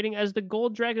challenge rating as the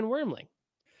Gold Dragon Wormling.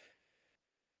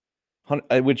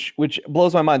 Which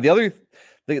blows my mind. The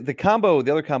other combo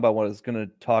I was going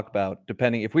to talk about,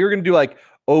 depending if we were going to do like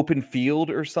open field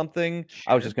or something,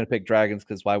 I was just going to pick dragons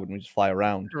because why wouldn't we just fly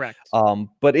around? Correct.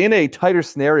 But in a tighter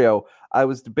scenario, I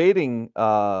was debating.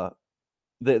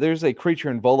 There's a creature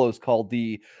in Volos called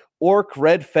the Orc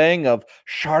Red Fang of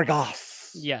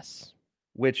Shargos. Yes.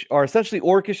 Which are essentially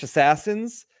orcish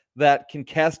assassins that can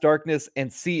cast darkness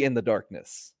and see in the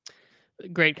darkness.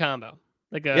 Great combo.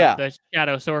 Like the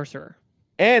Shadow Sorcerer.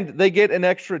 And they get an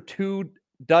extra 2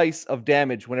 dice of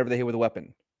damage whenever they hit with a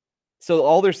weapon. So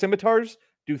all their scimitars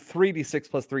do 3d6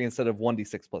 plus 3 instead of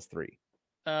 1d6 plus 3.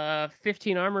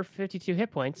 15 armor, 52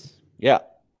 hit points. Yeah.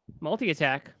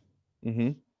 Multi-attack.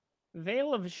 Mm-hmm.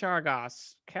 Veil of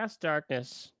Shargos. Cast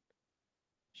darkness.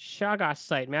 Shargos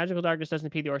sight. Magical darkness doesn't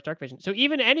impede the orc's dark vision. So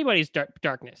even anybody's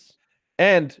darkness.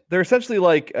 And they're essentially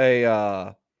like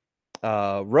a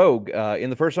rogue. In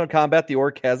the first round of combat, the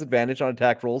orc has advantage on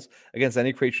attack rolls against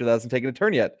any creature that hasn't taken a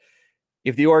turn yet.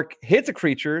 If the orc hits a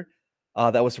creature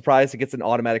that was surprised, it gets an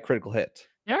automatic critical hit.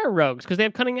 They are rogues because they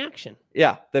have cunning action.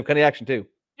 Yeah, they have cunning action too.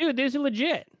 Dude, these are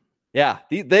legit. Yeah,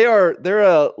 they're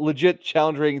a legit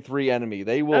challenge rating 3 enemy.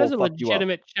 They will. That is a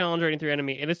legitimate challenge rating 3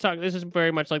 enemy, and this is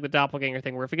very much like the doppelganger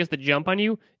thing, where if it gets the jump on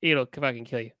you, it'll fucking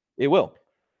kill you. It will.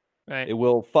 Right. It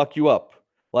will fuck you up.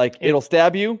 Like it'll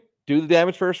stab you, do the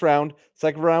damage first round,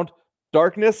 second round,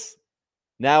 darkness.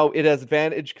 Now it has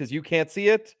advantage because you can't see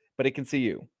it, but it can see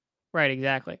you. Right,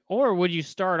 exactly. Or would you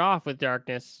start off with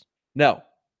darkness? No,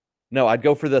 I'd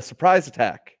go for the surprise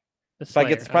attack. If I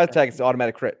get the surprise attack, it's an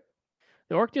automatic crit.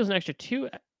 The orc deals an extra 2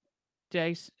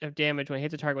 dice of damage when it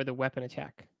hits a target with a weapon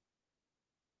attack.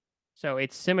 So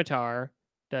its scimitar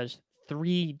does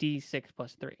 3d6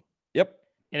 plus 3. Yep.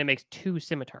 And it makes 2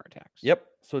 scimitar attacks. Yep.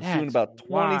 So it's doing about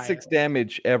 26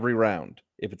 damage every round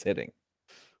if it's hitting.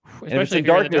 Especially and if it's in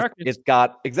darkness,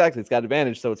 it's got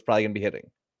advantage, so it's probably going to be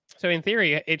hitting. So in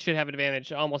theory, it should have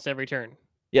advantage almost every turn.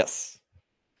 Yes.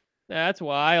 That's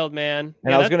wild, man.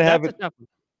 And I was going to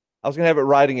have it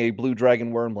riding a blue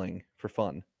dragon wormling for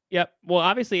fun. Yep. Well,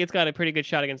 obviously, it's got a pretty good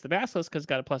shot against the basilisk because it's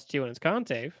got a +2 in its con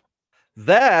save.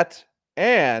 That,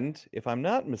 and if I'm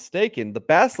not mistaken, the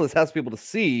basilisk has to be able to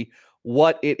see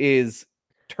what it is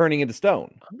turning into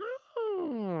stone.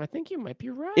 Oh, I think you might be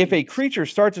right. If a creature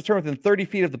starts a turn within 30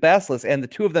 feet of the basilisk and the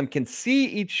two of them can see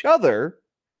each other,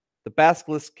 the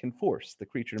basilisk can force the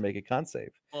creature to make a con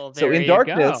save. Well, so in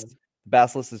darkness, the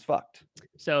basilisk is fucked.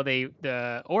 So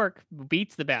the orc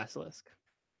beats the basilisk.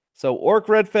 So Orc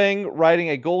Red Fang riding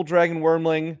a gold dragon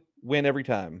wormling win every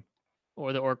time.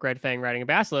 Or the Orc Red Fang riding a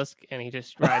basilisk, and he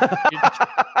just rides.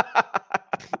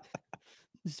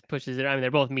 Just pushes it. I mean, they're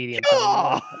both medium.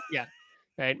 Yeah,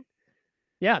 right.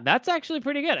 Yeah, that's actually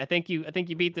pretty good. I think you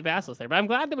beat the basilisk there. But I'm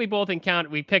glad that we both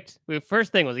encountered.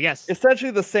 First thing was yes.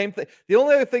 Essentially the same thing. The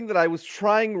only other thing that I was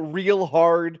trying real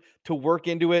hard to work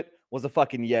into it was a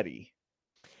fucking Yeti.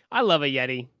 I love a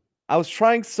Yeti. I was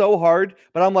trying so hard,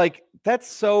 but I'm like, that's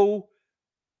so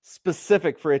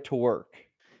specific for it to work.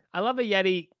 I love a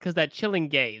Yeti because that chilling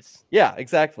gaze. Yeah,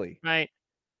 exactly. Right.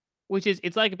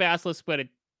 It's like a basilisk, but a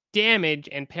damage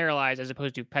and paralyzed as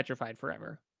opposed to petrified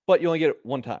forever. But you only get it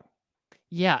one time.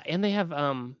 Yeah, and they have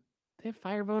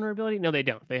fire vulnerability. No, they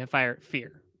don't. They have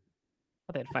fear.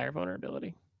 But they had fire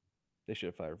vulnerability. They should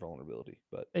have fire vulnerability,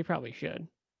 but they probably should.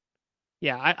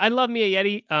 Yeah, I love me a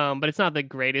Yeti, but it's not the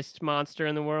greatest monster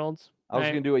in the world. I was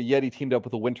going to do a Yeti teamed up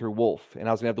with a Winter Wolf, and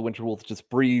I was going to have the Winter Wolf just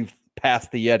breathe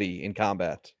past the Yeti in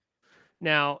combat.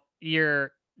 Now,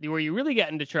 where you really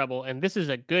get into trouble, and this is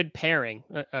a good pairing,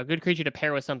 a good creature to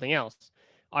pair with something else,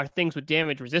 are things with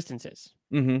damage resistances.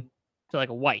 Mm-hmm. So like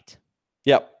a white.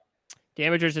 Yep.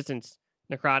 Damage resistance,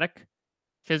 necrotic,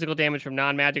 physical damage from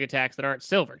non-magic attacks that aren't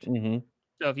silvered. Mm-hmm.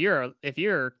 So if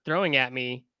you're throwing at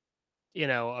me,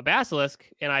 a basilisk,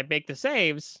 and I make the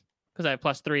saves because I have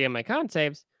 +3 in my con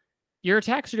saves, your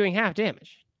attacks are doing half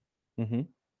damage, Mm-hmm.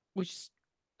 which is,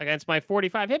 against my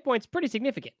 45 hit points, pretty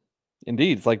significant.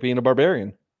 Indeed, it's like being a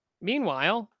barbarian.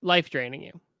 Meanwhile, life draining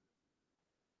you.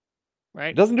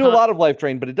 Right? It doesn't do a lot of life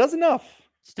drain, but it does enough.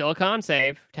 Still a con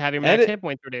save to have your max hit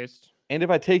points reduced. And if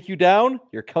I take you down,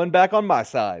 you're coming back on my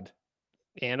side.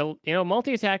 And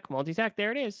multi-attack,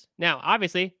 there it is. Now,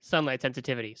 obviously, sunlight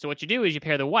sensitivity. So what you do is you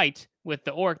pair the white with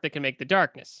the orc that can make the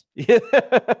darkness. Yeah.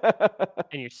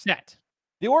 And you're set.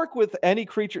 The orc with any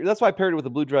creature, that's why I paired it with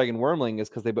the blue dragon wormling, is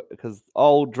because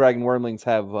all dragon wormlings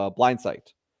have blind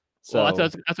sight. So well,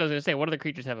 that's what I was going to say. What other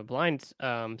creatures have a blind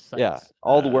sight? Yeah,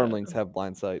 all the wormlings have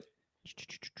blind sight.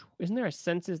 Isn't there a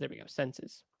senses? There we go.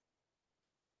 Senses.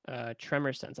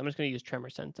 Tremor sense. I'm just going to use tremor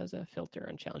sense as a filter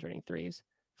on challenge rating 3s.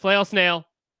 Flail snail.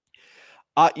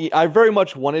 I very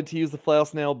much wanted to use the flail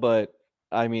snail, but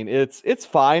I mean it's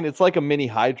fine. It's like a mini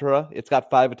hydra. It's got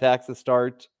 5 attacks to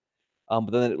start, but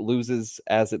then it loses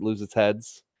as it loses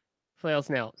heads. Flail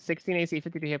snail, 16 AC,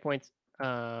 52 hit points.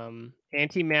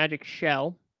 Anti-magic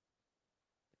shell.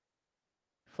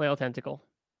 Flail tentacle.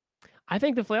 I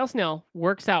think the flail snail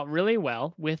works out really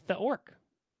well with the orc.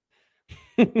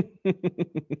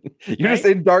 You're just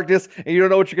in darkness and you don't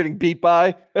know what you're getting beat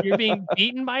by. You're being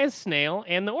beaten by a snail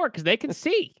and the orc because they can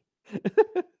see.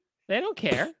 They don't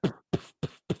care.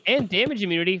 And damage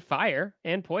immunity, fire,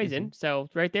 and poison. Mm-hmm. So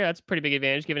right there, that's a pretty big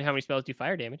advantage given how many spells do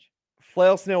fire damage.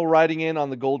 Flail snail riding in on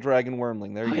the gold dragon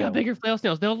wormling. There you go. Yeah, bigger flail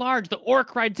snails. They're large. The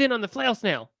orc rides in on the flail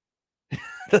snail.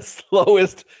 The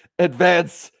slowest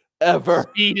advance ever.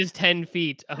 Speed is 10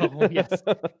 feet. Oh, yes.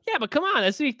 Yeah, but come on.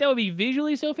 That would be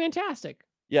visually so fantastic.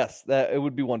 Yes, it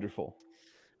would be wonderful.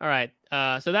 All right.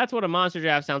 So that's what a monster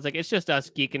draft sounds like. It's just us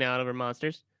geeking out over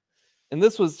monsters. And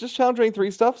this was just Challenge Rating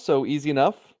 3 stuff, so easy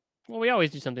enough. Well, we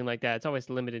always do something like that. It's always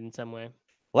limited in some way.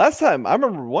 Last time, I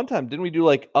remember one time, didn't we do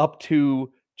like up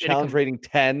to Challenge Rating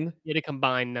 10? You had to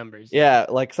combine numbers. Yeah,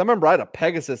 like, cause I remember I had a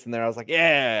Pegasus in there. I was like,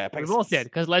 yeah, Pegasus. We both did,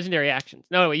 because legendary actions.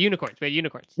 No, wait, unicorns. We had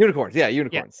unicorns. Unicorns, yeah,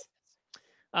 unicorns.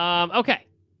 Yeah. Okay.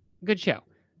 Good show.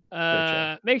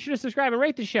 Make sure to subscribe and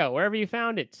rate the show wherever you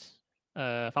found it.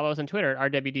 Follow us on Twitter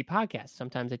at RWD Podcast.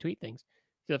 Sometimes I tweet things.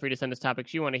 Feel free to send us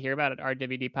topics you want to hear about at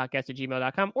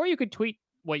rwdpodcast@gmail.com, or you could tweet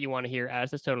what you want to hear at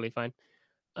us. That's totally fine.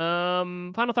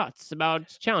 Final thoughts about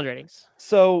challenge ratings.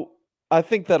 So I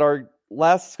think that our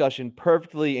last discussion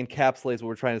perfectly encapsulates what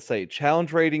we're trying to say.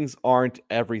 Challenge ratings aren't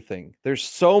everything. There's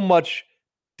so much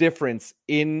difference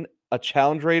in a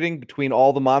challenge rating between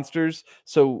all the monsters.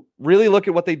 So really look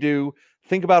at what they do,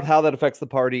 think about how that affects the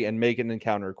party, and make an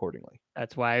encounter accordingly.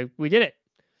 That's why we did it.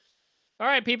 All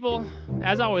right, people.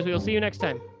 As always, we will see you next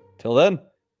time. Till then.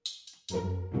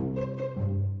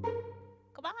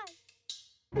 Goodbye.